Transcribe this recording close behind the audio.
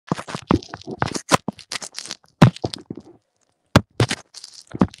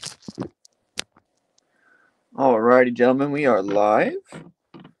Alrighty, gentlemen, we are live.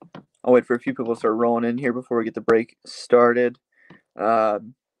 I'll wait for a few people to start rolling in here before we get the break started. For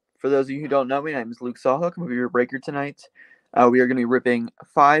those of you who don't know me, my name is Luke Sawhook. I'm going to be your breaker tonight. We are going to be ripping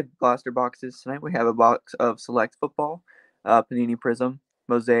 5 blaster boxes tonight. We have a box of Select Football, Panini Prism,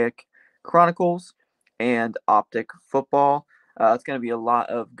 Mosaic, Chronicles, and Optic Football. It's going to be a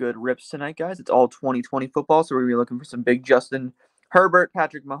lot of good rips tonight, guys. It's all 2020 football, so we're going to be looking for some big Justin Herbert,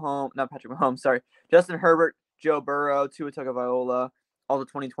 Justin Herbert, Joe Burrow, Tua Tagovailoa, all the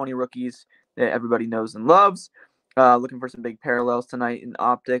 2020 rookies that everybody knows and loves. Looking for some big parallels tonight in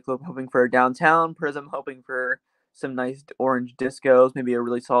Optic. Hoping for a downtown Prism. Hoping for some nice orange discos. Maybe a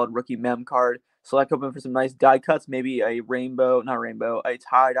really solid rookie mem card. Select hoping for some nice die cuts. Maybe a a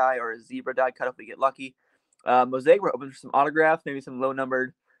tie-dye or a zebra die cut if we get lucky. Mosaic, we're hoping for some autographs. Maybe some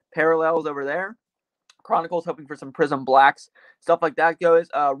low-numbered parallels over there. Chronicles, hoping for some Prism Blacks. Stuff like that goes.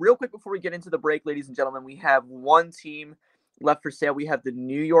 Real quick before we get into the break, ladies and gentlemen, we have one team left for sale. We have the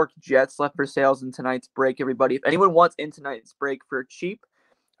New York Jets left for sales in tonight's break, everybody. If anyone wants in tonight's break for cheap,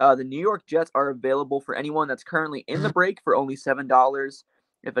 the New York Jets are available for anyone that's currently in the break for only $7.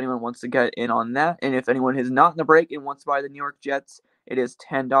 If anyone wants to get in on that. And if anyone is not in the break and wants to buy the New York Jets, it is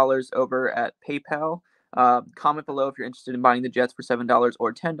 $10 over at PayPal. Comment below if you're interested in buying the Jets for $7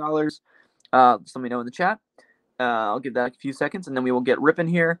 or $10. Just let me know in the chat. I'll give that a few seconds, and then we will get ripping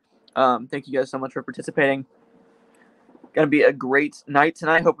here. Thank you guys so much for participating. Going to be a great night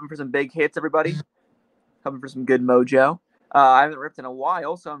tonight. Hoping for some big hits, everybody. Hoping for some good mojo. I haven't ripped in a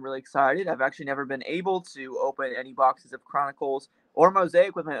while, so I'm really excited. I've actually never been able to open any boxes of Chronicles or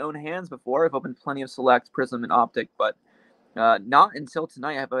Mosaic with my own hands before. I've opened plenty of Select, Prism, and Optic, but not until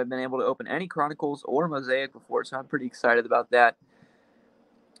tonight have I been able to open any Chronicles or Mosaic before, so I'm pretty excited about that.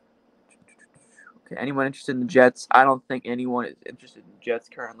 Okay, anyone interested in the Jets? I don't think anyone is interested in the Jets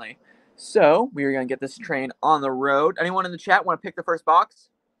currently. So we are going to get this train on the road. Anyone in the chat want to pick the first box?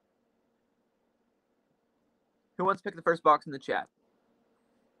 Who wants to pick the first box in the chat?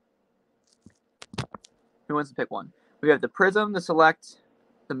 Who wants to pick one? We have the Prism, the Select,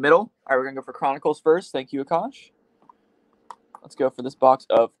 the middle. All right, we're going to go for Chronicles first. Thank you, Akash. Let's go for this box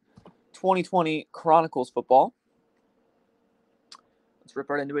of 2020 Chronicles football. Let's rip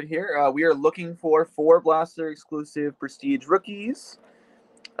right into it here. We are looking for 4 Blaster exclusive Prestige rookies.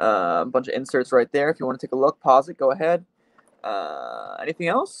 A bunch of inserts right there. If you want to take a look, pause it, go ahead. Anything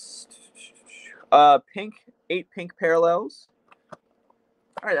else? 8 pink parallels.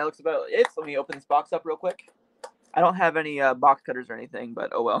 All right, that looks about it. So let me open this box up real quick. I don't have any box cutters or anything,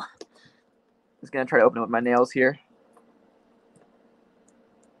 but oh well. Just going to try to open it with my nails here.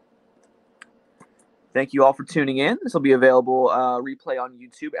 Thank you all for tuning in. This will be available replay on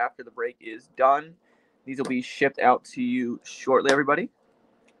YouTube after the break is done. These will be shipped out to you shortly, everybody.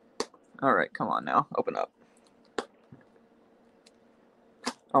 All right, come on now. Open up.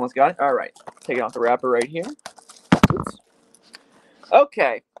 Almost got it. All right. Taking off the wrapper right here. Oops.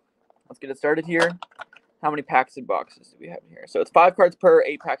 Okay. Let's get it started here. How many packs and boxes do we have here? So it's 5 cards per,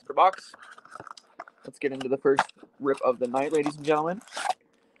 8 packs per box. Let's get into the first rip of the night, ladies and gentlemen.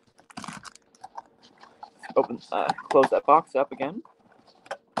 Close that box up again.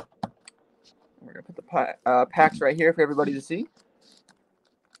 We're going to put the packs right here for everybody to see.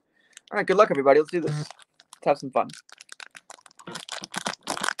 All right, good luck, everybody. Let's do this. Let's have some fun.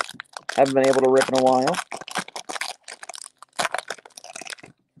 Haven't been able to rip in a while.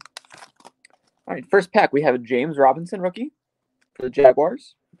 All right, first pack, we have a James Robinson rookie for the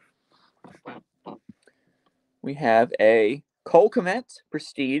Jaguars. We have a Cole Kmet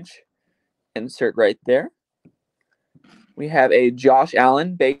Prestige insert right there. We have a Josh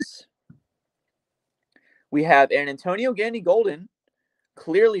Allen base. We have an Antonio Gandy Golden,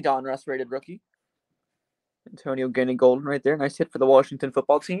 clearly Donruss rated rookie. Antonio Gandy Golden right there. Nice hit for the Washington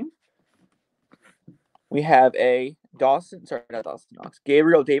football team. We have a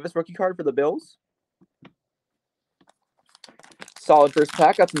Gabriel Davis rookie card for the Bills. Solid first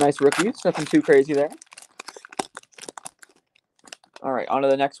pack. Got some nice rookies. Nothing too crazy there. All right, on to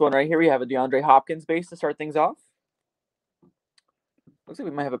the next one right here. We have a DeAndre Hopkins base to start things off. Looks like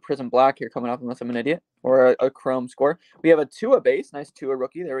we might have a Prism Black here coming up, unless I'm an idiot, or a Chrome score. We have a Tua base. Nice Tua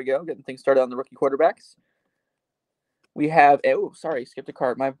rookie. There we go. Getting things started on the rookie quarterbacks. We have a, skipped a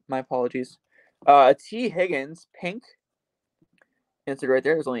card. My apologies. A T. Higgins pink insert right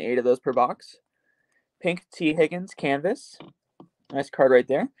there. There's only 8 of those per box. Pink T. Higgins canvas. Nice card right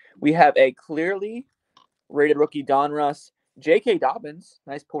there. We have a clearly rated rookie Donruss J.K. Dobbins.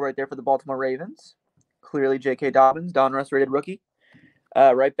 Nice pull right there for the Baltimore Ravens. Clearly J.K. Dobbins, Donruss rated rookie.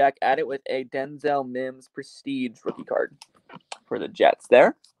 Right back at it with a Denzel Mims Prestige rookie card for the Jets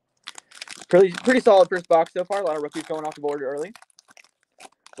there. Pretty solid first box so far. A lot of rookies going off the board early.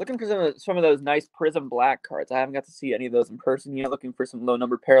 Looking for some of those nice Prism Black cards. I haven't got to see any of those in person yet. Looking for some low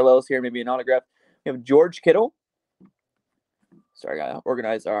number parallels here, maybe an autograph. We have George Kittle. Sorry, I gotta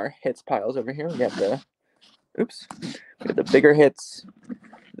organize our hits piles over here. We got the we got the bigger hits,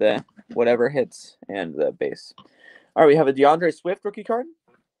 the whatever hits, and the base. All right, we have a DeAndre Swift rookie card.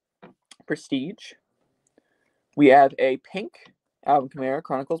 Prestige. We have a pink Alvin Kamara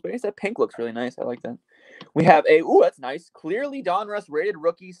Chronicles base. That pink looks really nice. I like that. We have a, that's nice. Clearly Donruss rated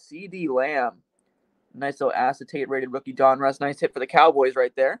rookie CD Lamb. Nice little acetate rated rookie Donruss. Nice hit for the Cowboys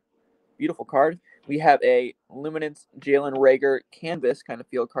right there. Beautiful card. We have a Luminance Jalen Reagor canvas kind of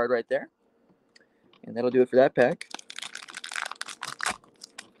field card right there. And that'll do it for that pack.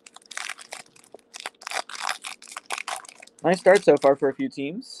 Nice start so far for a few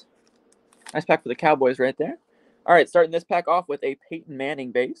teams. Nice pack for the Cowboys right there. All right, starting this pack off with a Peyton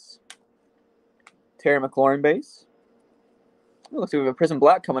Manning base. Terry McLaurin base. Looks like we have a Prism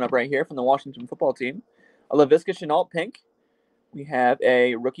Black coming up right here from the Washington football team. A Laviska Shenault pink. We have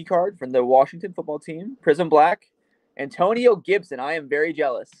a rookie card from the Washington football team. Prism Black. Antonio Gibson. I am very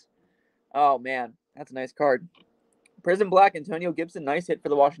jealous. Oh, man. That's a nice card. Prism Black, Antonio Gibson. Nice hit for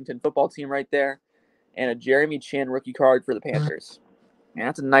the Washington football team right there. And a Jeremy Chin rookie card for the Panthers. Man,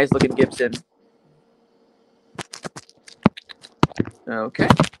 that's a nice looking Gibson. Okay.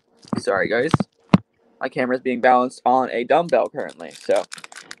 Sorry, guys. My camera is being balanced on a dumbbell currently. So,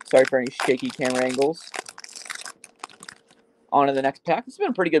 sorry for any shaky camera angles. On to the next pack. This has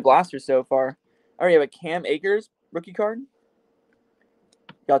been a pretty good blaster so far. All right, we have a Cam Akers rookie card.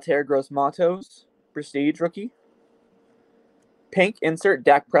 Galter Gross Matos, Prestige rookie. Pink insert,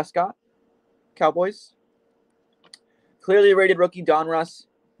 Dak Prescott, Cowboys. Clearly rated rookie, Donruss,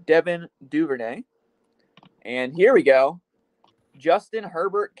 Devin Duvernay. And here we go. Justin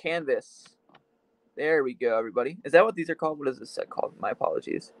Herbert canvas. There we go, everybody. Is that what these are called? What is this set called? My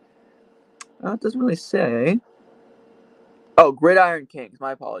apologies. It doesn't really say. Oh, Gridiron Kings.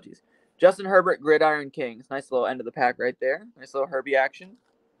 My apologies. Justin Herbert, Gridiron Kings. Nice little end of the pack right there. Nice little Herbie action.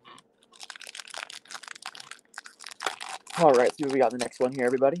 All right, see what we got in the next one here,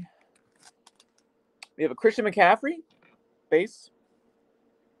 everybody. We have a Christian McCaffrey base.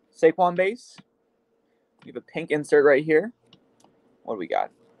 Saquon base. We have a pink insert right here. What do we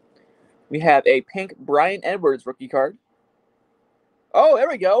got? We have a pink Bryan Edwards rookie card. Oh, there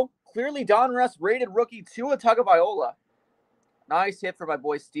we go. Clearly Donruss rated rookie Tua Tagovailoa. Nice hit for my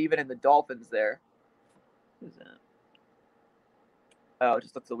boy Steven and the Dolphins there. Who's that? Oh, it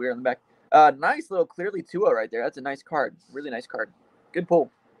just looks so weird on the back. Nice little clearly Tua right there. That's a nice card. Really nice card. Good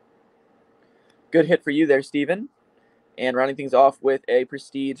pull. Good hit for you there, Steven. And rounding things off with a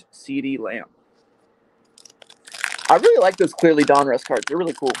Prestige CD Lamb. I really like those clearly Donruss cards. They're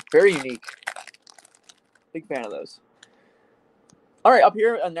really cool. Very unique. Big fan of those. All right, up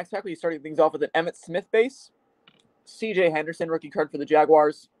here on next pack, we started things off with an Emmitt Smith base. CJ Henderson rookie card for the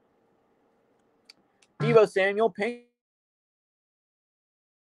Jaguars. Deebo Samuel pink.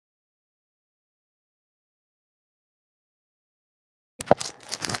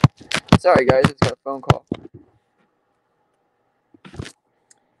 Sorry, guys. I just got a phone call.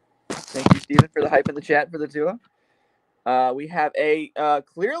 Thank you, Steven, for the hype in the chat for the Tua. We have a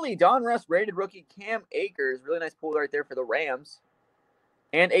clearly Donruss rated rookie Cam Akers. Really nice pull right there for the Rams.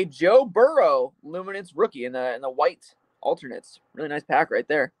 And a Joe Burrow Luminance rookie in the white alternates. Really nice pack right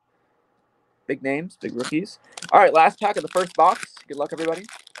there. Big names, big rookies. All right, last pack of the first box. Good luck, everybody.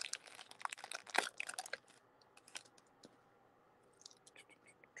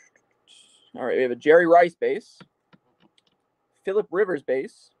 All right, we have a Jerry Rice base. Phillip Rivers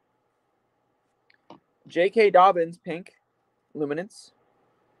base. J.K. Dobbins pink Luminance.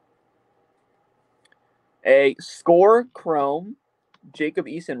 A Score Chrome Jacob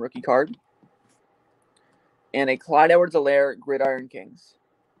Eason rookie card. And a Clyde Edwards-Helaire Gridiron Kings.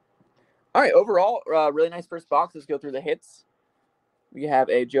 All right, overall, really nice first box. Let's go through the hits. We have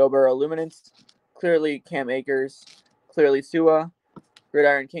a Joe Burrow Luminance, clearly Cam Akers, clearly Tua,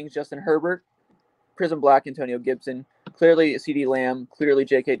 Gridiron Kings Justin Herbert, Prism Black Antonio Gibson, clearly CD Lamb, clearly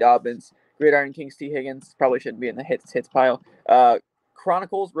J.K. Dobbins, Gridiron Kings T. Higgins, probably shouldn't be in the hits pile.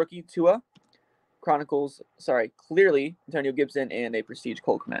 Chronicles rookie Tua, clearly Antonio Gibson and a Prestige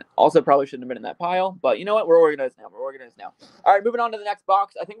Cole Kmet. Also probably shouldn't have been in that pile, but you know what? We're organized now. All right, moving on to the next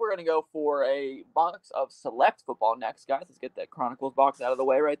box. I think we're going to go for a box of select football next, guys. Let's get that Chronicles box out of the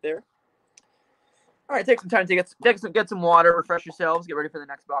way right there. All right, take some time to get some water, refresh yourselves, get ready for the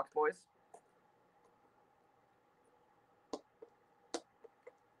next box, boys.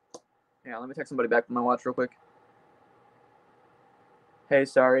 Yeah, let me text somebody back from my watch real quick. Hey,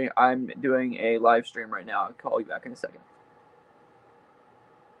 sorry, I'm doing a live stream right now. I'll call you back in a second.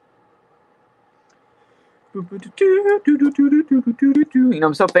 You know,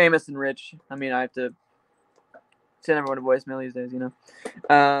 I'm so famous and rich. I mean, I have to send everyone a voicemail these days, you know.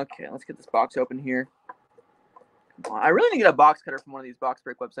 Okay, let's get this box open here. Come on. I really need to get a box cutter from one of these box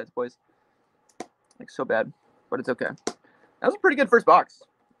break websites, boys. Like, so bad, but it's okay. That was a pretty good first box.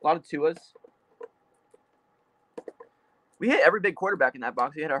 A lot of Tuas. We hit every big quarterback in that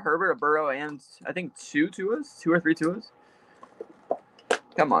box. We had a Herbert, a Burrow, and I think 2 Tuas, 2 or 3 Tuas.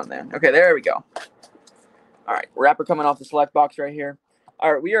 Come on, man. Okay, there we go. All right, wrapper coming off the select box right here.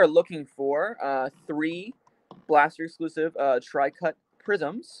 All right, we are looking for 3 Blaster exclusive tri-cut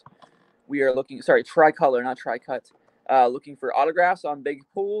prisms. We are looking, sorry, tricolor, not tri-cut. Looking for autographs on big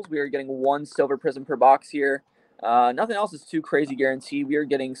pools. We are getting 1 silver prism per box here. Nothing else is too crazy guaranteed. We are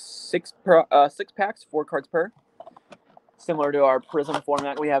getting 6 packs, 4 cards per. Similar to our prism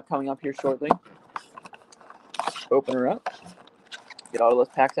format we have coming up here shortly. Open her up. Get all those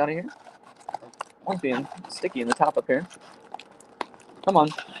packs out of here. One's being sticky in the top up here. Come on.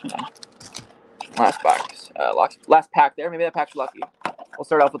 Last box. Last pack there. Maybe that pack's lucky. We'll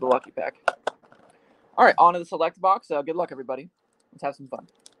start off with the lucky pack. All right, on to the select box. Good luck, everybody. Let's have some fun.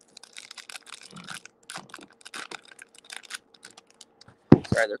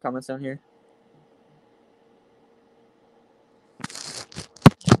 Sorry, there are comments down here.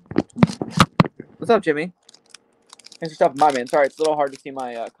 What's up, Jimmy? Thanks for stopping by, man. Sorry, it's a little hard to see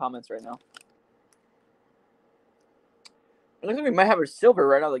my comments right now. It looks like we might have a silver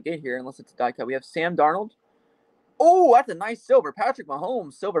right out of the gate here, unless it's a die cut. We have Sam Darnold. Oh, that's a nice silver. Patrick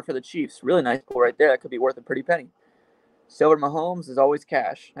Mahomes, silver for the Chiefs. Really nice pull right there. That could be worth a pretty penny. Silver Mahomes is always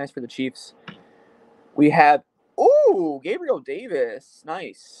cash. Nice for the Chiefs. We have, Gabriel Davis.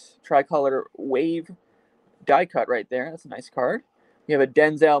 Nice. Tricolor wave die cut right there. That's a nice card. We have a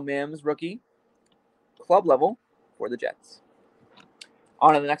Denzel Mims rookie. Club level for the Jets.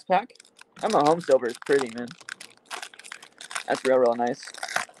 On to the next pack. That Mahomes silver is pretty, man. That's real nice.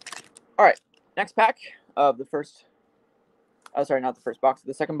 All right. Next pack of the first. Oh, sorry, not the first box.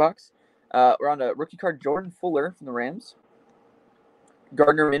 The second box. We're on a rookie card, Jordan Fuller from the Rams.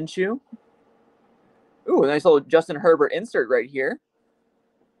 Gardner Minshew. Ooh, a nice little Justin Herbert insert right here.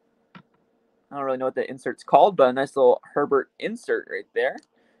 I don't really know what the insert's called, but a nice little Herbert insert right there.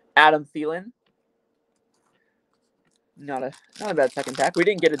 Adam Thielen. Not a bad second pack. We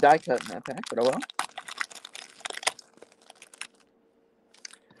didn't get a die cut in that pack, but oh well.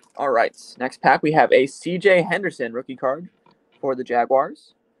 All right, next pack we have a C.J. Henderson rookie card for the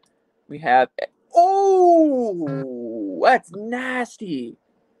Jaguars. We have, that's nasty.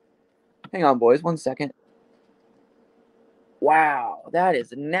 Hang on, boys, 1 second. Wow, that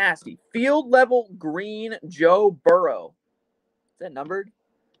is nasty. Field level green Joe Burrow. Is that numbered?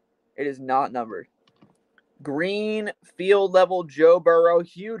 It is not numbered. Green field level Joe Burrow.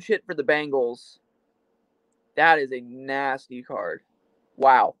 Huge hit for the Bengals. That is a nasty card.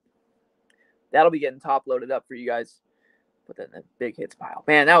 Wow. That'll be getting top loaded up for you guys. Put that in the big hits pile.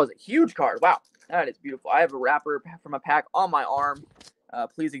 Man, that was a huge card. Wow. That is beautiful. I have a wrapper from a pack on my arm.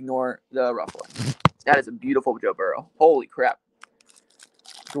 Please ignore the ruffling. That is a beautiful Joe Burrow. Holy crap.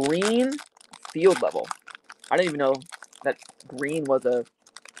 Green field level. I didn't even know that green was a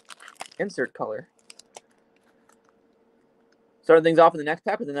insert color. Starting things off in the next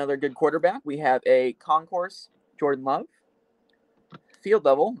pack with another good quarterback. We have a concourse, Jordan Love. Field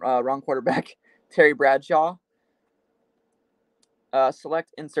level, wrong quarterback, Terry Bradshaw.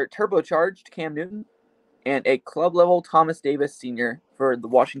 Select insert turbocharged Cam Newton. And a club level Thomas Davis Sr. for the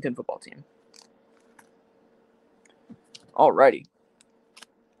Washington football team. Alrighty.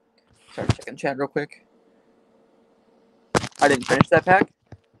 Sorry, checking chat real quick. I didn't finish that pack.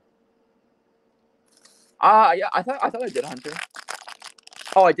 Yeah, I thought I did Hunter.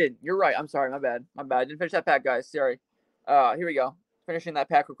 Oh, I did. You're right. I'm sorry. My bad. I didn't finish that pack, guys. Sorry. Here we go. Finishing that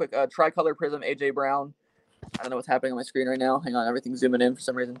pack real quick. Tricolor Prism, AJ Brown. I don't know what's happening on my screen right now. Hang on, everything's zooming in for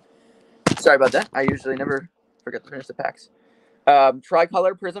some reason. Sorry about that. I usually never forget to finish the packs.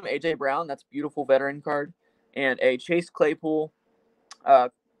 Tricolor Prism, AJ Brown. That's beautiful veteran card. And a Chase Claypool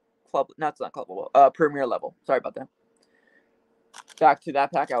Premier level. Sorry about that. Back to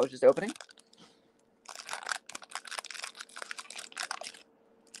that pack I was just opening.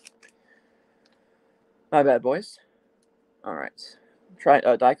 My bad, boys. All right.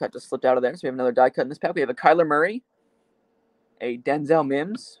 Die cut just slipped out of there. So we have another die cut in this pack. We have a Kyler Murray, a Denzel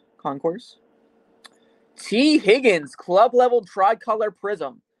Mims concourse, T. Higgins club level tricolor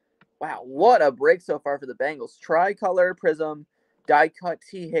prism. Wow, what a break so far for the Bengals. Tricolor prism, die cut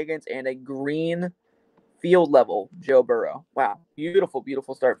T. Higgins, and a green field level Joe Burrow. Wow, beautiful,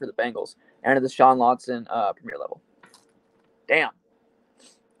 beautiful start for the Bengals. And the Deshaun Watson premier level. Damn.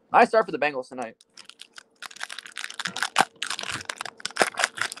 Nice start for the Bengals tonight.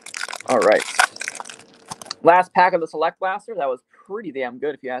 All right. Last pack of the Select Blaster. That was pretty damn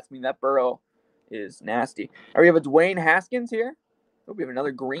good if you ask me. That Burrow is nasty. All right, we have a Dwayne Haskins here. Oh, we have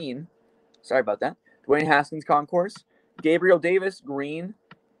another green. Sorry about that. Dwayne Haskins Concourse. Gabriel Davis, green.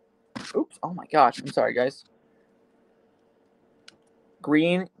 Oops. Oh, my gosh. I'm sorry, guys.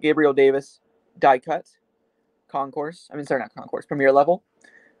 Green, Gabriel Davis, die cut. Concourse. I mean, sorry, not Concourse. Premier level.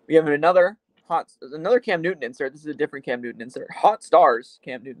 We have another Cam Newton insert. This is a different Cam Newton insert. Hot Stars,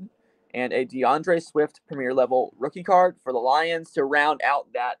 Cam Newton. And a DeAndre Swift Premier level rookie card for the Lions to round out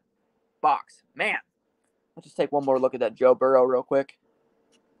that box. Man, let's just take one more look at that Joe Burrow real quick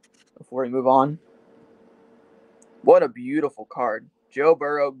before we move on. What a beautiful card. Joe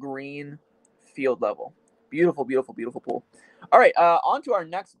Burrow, green, field level. Beautiful, beautiful, beautiful pull. All right, on to our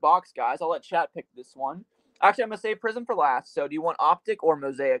next box, guys. I'll let chat pick this one. Actually, I'm going to save Prism for last. So do you want Optic or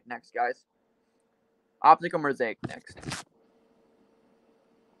Mosaic next, guys? Optic or Mosaic next?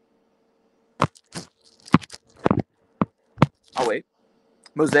 Oh, wait.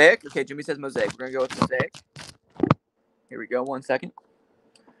 Mosaic? Okay, Jimmy says Mosaic. We're going to go with Mosaic. Here we go. 1 second.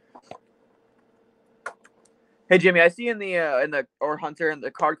 Hey, Jimmy, I see in the or Hunter in the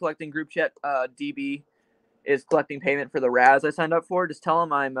card collecting group chat, DB is collecting payment for the Raz I signed up for. Just tell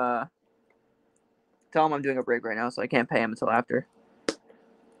him I'm doing a break right now, so I can't pay him until after.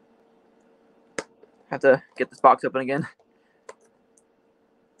 Have to get this box open again.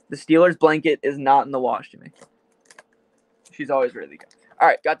 The Steelers blanket is not in the wash, Jimmy. She's always ready to go. All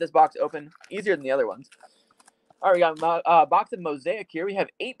right, got this box open. Easier than the other ones. All right, we got a box of Mosaic here. We have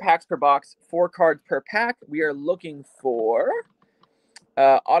 8 packs per box, 4 cards per pack. We are looking for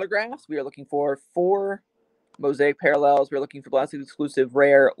autographs. We are looking for 4 Mosaic parallels. We're looking for Blasted exclusive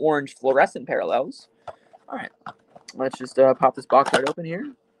rare orange fluorescent parallels. All right, let's just pop this box right open here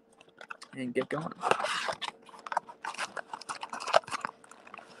and get going.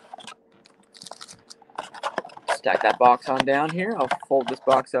 Stack that box on down here. I'll fold this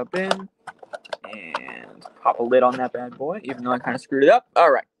box up in and pop a lid on that bad boy, even though I kind of screwed it up.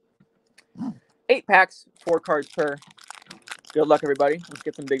 All right. 8 packs, 4 cards per. Good luck, everybody. Let's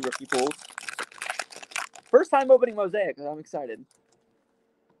get some big rookie pulls. First time opening Mosaic. I'm excited.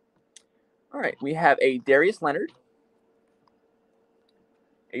 All right. We have a Darius Leonard,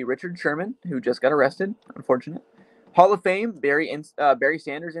 a Richard Sherman, who just got arrested. Unfortunate. Hall of Fame, Barry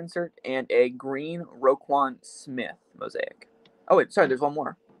Sanders insert, and a green Roquan Smith Mosaic. Oh, wait. Sorry, there's one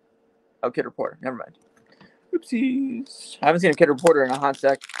more. Oh, Kid Reporter. Never mind. Oopsies. I haven't seen a Kid Reporter in a hot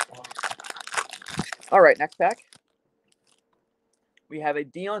sec. All right, next pack. We have a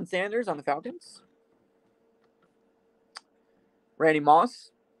Deion Sanders on the Falcons. Randy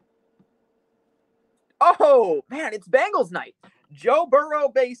Moss. Oh, man, it's Bengals night. Joe Burrow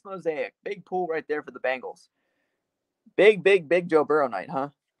base Mosaic. Big pull right there for the Bengals. Big, big, big Joe Burrow night, huh?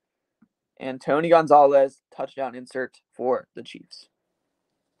 And Tony Gonzalez, touchdown insert for the Chiefs.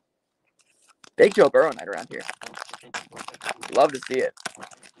 Big Joe Burrow night around here. Love to see it.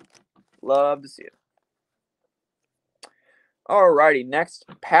 Love to see it. Alrighty, next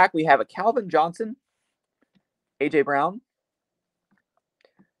pack we have a Calvin Johnson, A.J. Brown,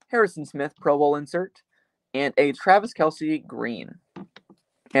 Harrison Smith Pro Bowl insert, and a Travis Kelce green.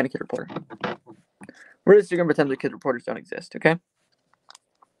 And a Kid Reporter. We're just going to pretend the Kid Reporters don't exist, okay?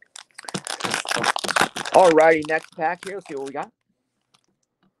 Alrighty, next pack here. Let's see what we got.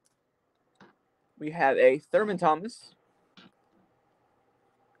 We have a Thurman Thomas,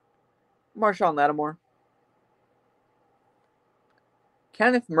 Marshawn Lattimore,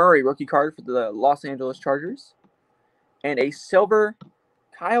 Kenneth Murray rookie card for the Los Angeles Chargers, and a silver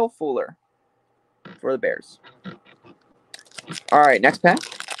Kyle Fuller for the Bears. All right, next pack.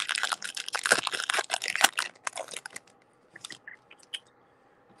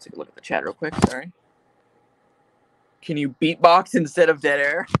 Let's take a look at the chat real quick. Sorry. Can you beatbox instead of dead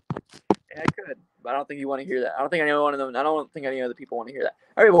air? Yeah, I could, but I don't think you want to hear that. I don't think any other people want to hear that.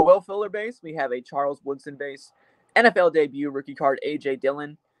 All right, well, Will Fuller base. We have a Charles Woodson base, NFL debut rookie card A.J.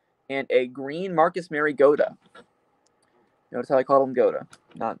 Dillon, and a green Marcus Mariota. Notice how I called him Goda,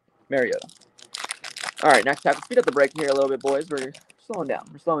 not Mariota. All right, next pack. Let's speed up the break here a little bit, boys. We're slowing down.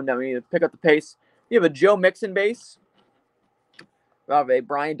 We need to pick up the pace. We have a Joe Mixon base. We have a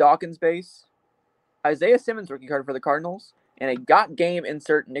Brian Dawkins base. Isaiah Simmons rookie card for the Cardinals. And a Got Game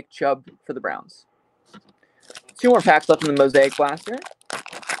insert Nick Chubb for the Browns. 2 more packs left in the Mosaic Blaster.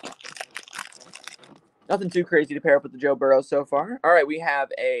 Nothing too crazy to pair up with the Joe Burrow so far. All right, we have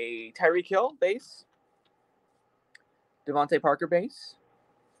a Tyreek Hill base. Devontae Parker base,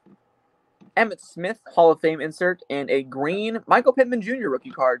 Emmitt Smith Hall of Fame insert, and a green Michael Pittman Jr.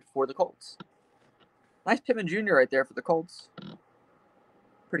 rookie card for the Colts. Nice Pittman Jr. right there for the Colts.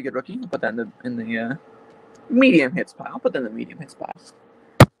 Pretty good rookie. I'll put that in the medium hits pile. I'll put that in the medium hits pile.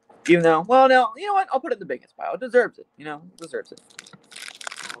 Even though, well, no, you know what? I'll put it in the big hits pile. It deserves it. You know, deserves it.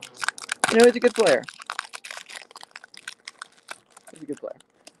 You know, he's a good player. He's a good player.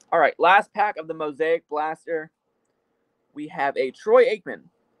 All right, last pack of the Mosaic Blaster. We have a Troy Aikman,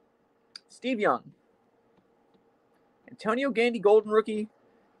 Steve Young, Antonio Gandy Golden rookie,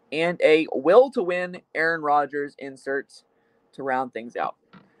 and a Will to Win Aaron Rodgers insert to round things out.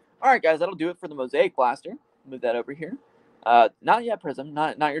 All right, guys, that'll do it for the Mosaic Blaster. Move that over here. Not yet, Prism.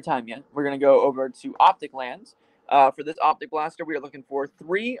 Not your time yet. We're going to go over to Optic Lands. For this Optic Blaster, we are looking for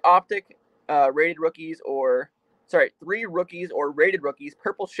 3 Optic rated rookies or... Sorry, 3 rookies or rated rookies.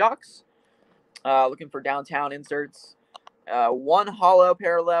 Purple Shocks. Looking for downtown inserts. 1 hollow,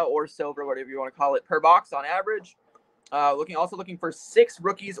 parallel, or silver, whatever you want to call it, per box on average. Also looking for 6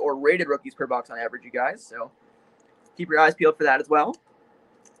 rookies or rated rookies per box on average, you guys. So keep your eyes peeled for that as well.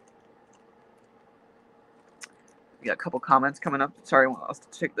 We got a couple comments coming up. Sorry, I'll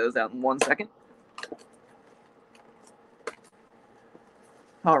check those out in 1 second.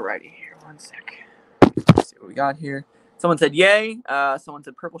 Alrighty, here, 1 sec. Let's see what we got here. Someone said yay. Someone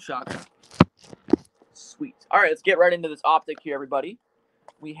said purple shock. Sweet. All right, let's get right into this Optic here, everybody.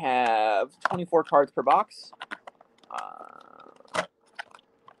 We have 24 cards per box.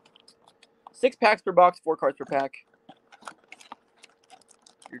 6 packs per box, 4 cards per pack.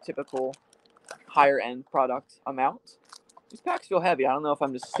 Your typical higher end product amount. These packs feel heavy. I don't know if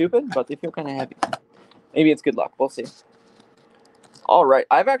I'm just stupid, but they feel kind of heavy. Maybe it's good luck. We'll see. All right.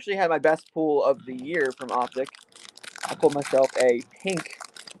 I've actually had my best pull of the year from Optic. I pulled myself a pink.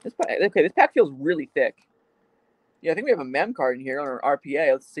 This pack feels really thick. Yeah, I think we have a mem card in here on our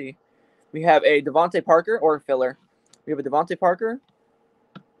RPA. Let's see. We have a Devontae Parker or a filler. We have a Devontae Parker.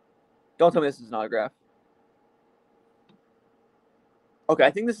 Don't tell me this is an autograph. Okay,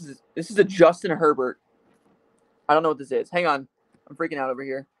 I think this is a Justin Herbert. I don't know what this is. Hang on. I'm freaking out over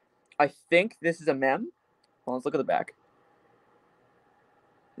here. I think this is a mem. Well, let's look at the back.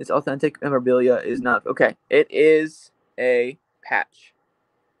 This authentic memorabilia is not. Okay, it is a patch.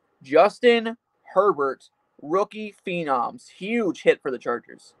 Justin Herbert, rookie phenoms. Huge hit for the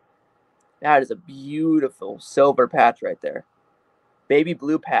Chargers. That is a beautiful silver patch right there. Baby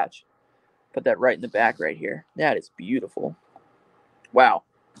blue patch. Put that right in the back right here. That is beautiful. Wow.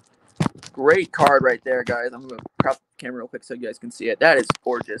 Great card right there, guys. I'm going to crop the camera real quick so you guys can see it. That is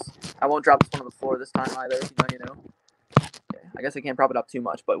gorgeous. I won't drop this one on the floor this time either. You know. Okay. I guess I can't prop it up too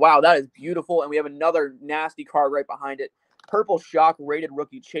much. But wow, that is beautiful. And we have another nasty card right behind it. Purple Shock rated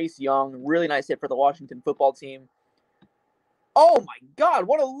rookie Chase Young. Really nice hit for the Washington football team. Oh my God,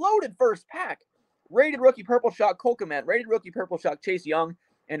 what a loaded first pack. Rated rookie Purple Shock Cole Kmet. Rated rookie Purple Shock Chase Young.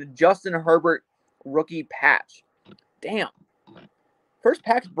 And a Justin Herbert rookie patch. Damn. First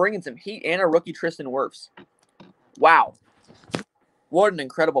pack's bringing some heat and a rookie Tristan Wirfs. Wow. What an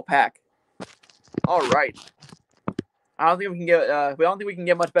incredible pack. All right. I don't think we can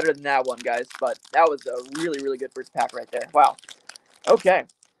get much better than that one, guys. But that was a really, really good first pack right there. Wow. Okay.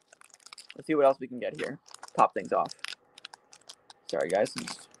 Let's see what else we can get here. Top things off. Sorry, guys. I'm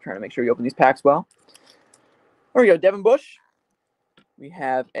just trying to make sure you open these packs well. There we go. Devin Bush. We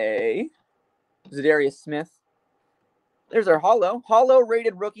have a Zadarius Smith. There's our hollow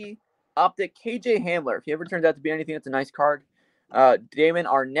rated rookie Optic KJ Hamler. If he ever turns out to be anything, that's a nice card. Damon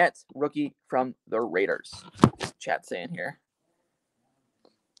Arnett, rookie from the Raiders. Chat saying here.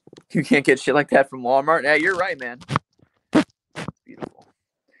 You can't get shit like that from Walmart. Yeah, you're right, man. Beautiful.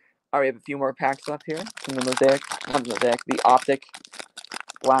 All right, we have a few more packs left here from the Mosaic. Not the Mosaic, the Optic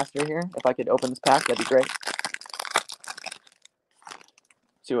Blaster here. If I could open this pack, that'd be great.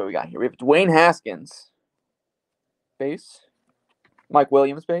 Let's see what we got here. We have Dwayne Haskins. Base. Mike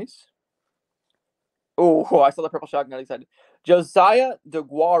Williams base. Oh, I saw the purple shock. Not excited. Josiah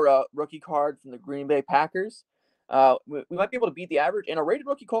DeGuara rookie card from the Green Bay Packers. We might be able to beat the average. And a rated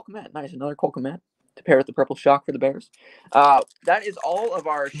rookie Cole Kmet. Nice, another Cole Kmet to pair with the purple shock for the Bears. That is all of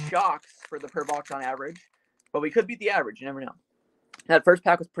our shocks for the per box on average. But we could beat the average. You never know. That first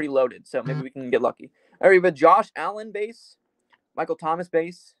pack was pretty loaded, so maybe we can get lucky. All right, we have a Josh Allen base. Michael Thomas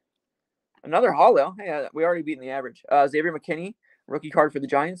base. Another hollow. Hey, we already beaten the average. Xavier McKinney, rookie card for the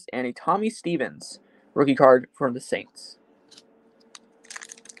Giants. And a Tommy Stevens, rookie card for the Saints.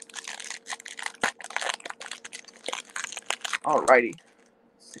 Alrighty.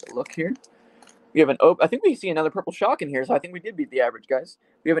 Let's take a look here. We have I think we see another purple shock in here, so I think we did beat the average, guys.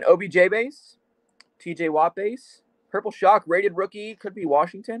 We have an OBJ base. TJ Watt base. Purple Shock, rated rookie, could be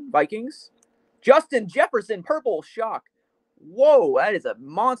Washington, Vikings. Justin Jefferson, Purple Shock. Whoa, that is a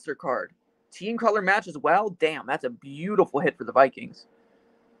monster card. Team color match as well. Damn, that's a beautiful hit for the Vikings.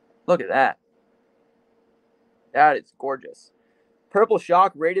 Look at that. That is gorgeous. Purple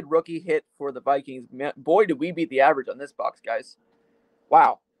Shock, rated rookie hit for the Vikings. Man, boy, did we beat the average on this box, guys.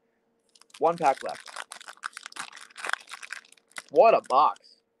 Wow. One pack left. What a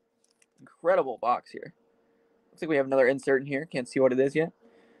box. Incredible box here. Looks like we have another insert in here. Can't see what it is yet.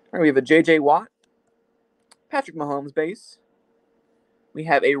 All right, we have a J.J. Watt. Patrick Mahomes base. We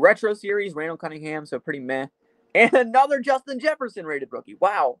have a retro series, Randall Cunningham, so pretty meh. And another Justin Jefferson rated rookie.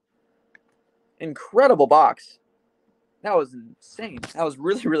 Wow. Incredible box. That was insane. That was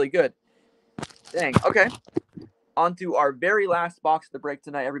really, really good. Dang. Okay. On to our very last box of the break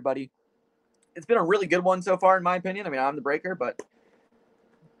tonight, everybody. It's been a really good one so far, in my opinion. I mean, I'm the breaker, but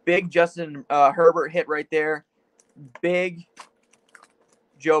big Justin Herbert hit right there. Big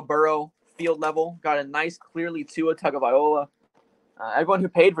Joe Burrow field level. Got a nice, clearly Tua Tagovailoa. Everyone who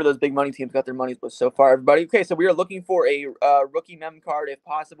paid for those big money teams got their money's worth so far, everybody. Okay, so we are looking for a rookie mem card, if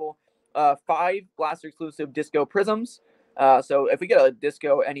possible. 5 Blaster exclusive Disco Prisms. So if we get a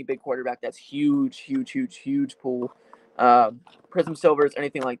Disco, any big quarterback, that's huge, huge, huge, huge pool. Prism Silvers,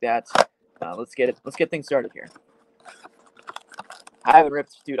 anything like that. Let's get it. Let's get things started here. I haven't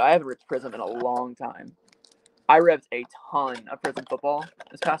ripped Prism in a long time. I ripped a ton of Prism football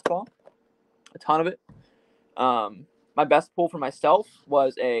this past fall. A ton of it. My best pull for myself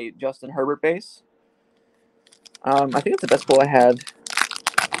was a Justin Herbert base. I think it's the best pull I had,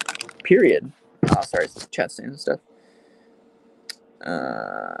 period. Oh, sorry, it's chat stains and stuff.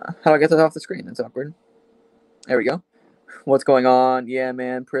 How do I get that off the screen? That's awkward. There we go. What's going on? Yeah,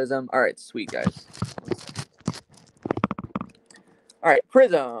 man, Prism. All right, sweet, guys. All right,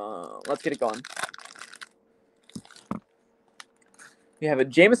 Prism. Let's get it going. We have a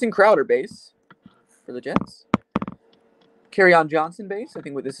Jamison Crowder base for the Jets. Kerryon Johnson base. I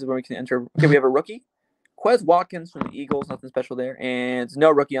think this is where we can enter. Okay, we have a rookie. Quez Watkins from the Eagles. Nothing special there. And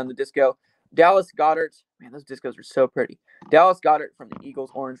no rookie on the Disco. Dallas Goedert. Man, those Discos are so pretty. Dallas Goedert from the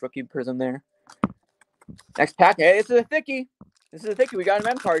Eagles. Orange rookie Prism there. Next pack. Hey, this is a thickie. This is a thickie. We got an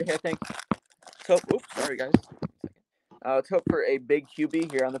M card here, I think. So, oops, sorry, guys. Let's hope for a big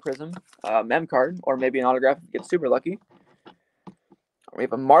QB here on the Prism. Mem card, or maybe an autograph if we get super lucky. We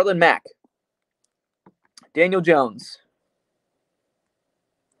have a Marlon Mack. Daniel Jones.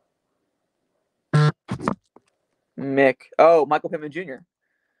 Mick. Oh, Michael Pittman Jr.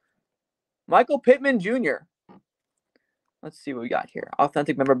 Michael Pittman Jr. Let's see what we got here.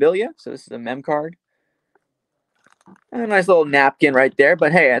 Authentic memorabilia. So this is a mem card. And a nice little napkin right there.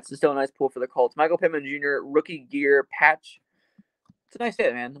 But hey, that's still a nice pull for the Colts. Michael Pittman Jr. rookie gear patch. It's a nice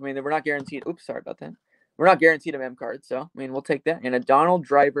hit, man. I mean, we're not guaranteed. Oops, sorry about that. We're not guaranteed a mem card. So, I mean, we'll take that. And a Donald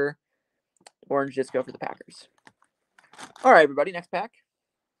Driver orange Disco for the Packers. All right, everybody. Next pack.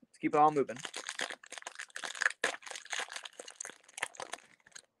 Let's keep it all moving.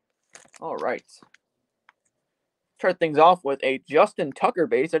 All right. Start things off with a Justin Tucker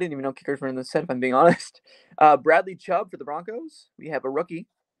base. I didn't even know kickers were in this set, if I'm being honest. Bradley Chubb for the Broncos. We have a rookie,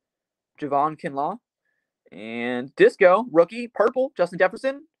 Javon Kinlaw. And Disco, rookie, purple, Justin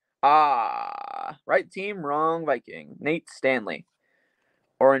Jefferson. Right team, wrong Viking. Nate Stanley.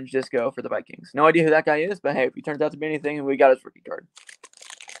 Orange Disco for the Vikings. No idea who that guy is, but hey, if he turns out to be anything, we got his rookie card.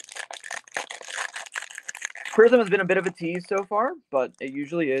 Prism has been a bit of a tease so far, but it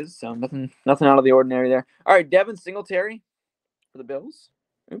usually is, so nothing out of the ordinary there. All right, Devin Singletary for the Bills.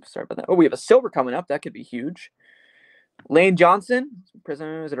 Oops, sorry about that. Oh, we have a silver coming up. That could be huge. Lane Johnson.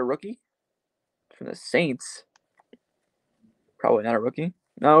 Prism, is it a rookie? From the Saints. Probably not a rookie.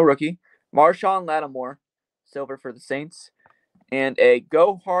 No, rookie. Marshawn Lattimore. Silver for the Saints. And a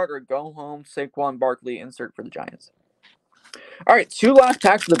go hard or go home Saquon Barkley insert for the Giants. All right, 2 last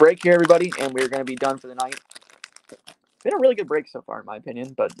packs for the break here, everybody, and we're going to be done for the night. Been a really good break so far, in my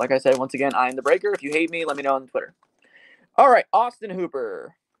opinion. But like I said, once again, I'm the breaker. If you hate me, let me know on Twitter. All right, Austin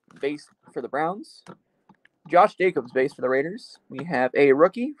Hooper, base for the Browns. Josh Jacobs, base for the Raiders. We have a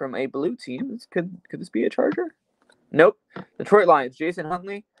rookie from a blue team. Could this be a Charger? Nope. Detroit Lions, Jason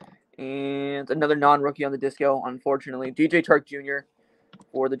Huntley. And another non-rookie on the Disco, unfortunately. DJ Chark Jr.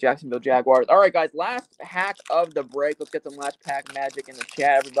 for the Jacksonville Jaguars. All right, guys, last pack of the break. Let's get some last pack magic in the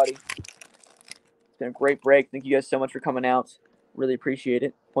chat, everybody. It's been a great break. Thank you guys so much for coming out. Really appreciate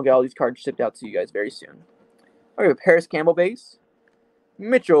it. We'll get all these cards shipped out to you guys very soon. All right, we have Paris Campbell base.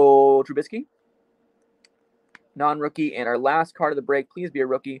 Mitchell Trubisky. Non-rookie. And our last card of the break, please be a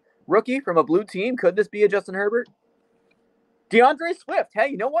rookie. Rookie from a blue team. Could this be a Justin Herbert? DeAndre Swift. Hey,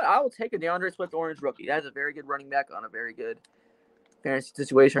 you know what? I will take a DeAndre Swift orange rookie. That is a very good running back on a very good fantasy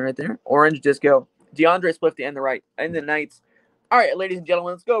situation right there. Orange disco. DeAndre Swift to end the nights. All right, ladies and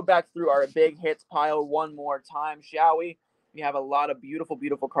gentlemen, let's go back through our big hits pile one more time, shall we? We have a lot of beautiful,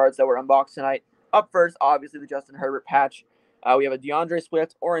 beautiful cards that were unboxed tonight. Up first, obviously, the Justin Herbert patch. We have a DeAndre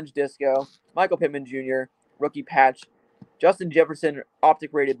Swift orange disco, Michael Pittman Jr. rookie patch, Justin Jefferson optic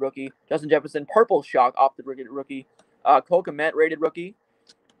rated rookie, Justin Jefferson purple shock optic rated rookie, Cole Kmet rated rookie,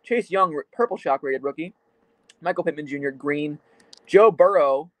 Chase Young purple shock rated rookie, Michael Pittman Jr. green, Joe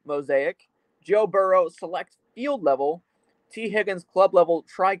Burrow mosaic, Joe Burrow select field level, T Higgins club level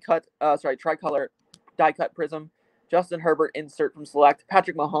tricolor die cut prism, Justin Herbert insert from select,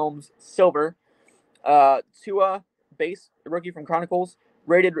 Patrick Mahomes silver, Tua base rookie from Chronicles,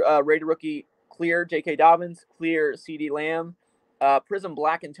 rated rookie clear J.K. Dobbins, clear C.D. Lamb, prism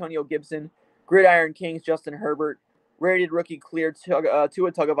black Antonio Gibson, Gridiron Kings Justin Herbert, rated rookie clear Tua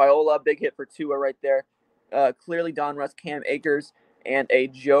Tagovailoa, big hit for Tua right there. Clearly Donruss Cam Akers, and a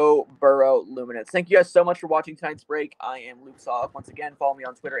Joe Burrow Luminance. Thank you guys so much for watching tonight's break. I am Luke Soloff. Once again, follow me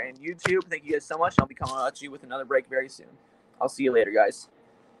on Twitter and YouTube. Thank you guys so much. I'll be coming at you with another break very soon. I'll see you later, guys.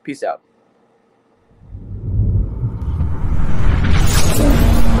 Peace out.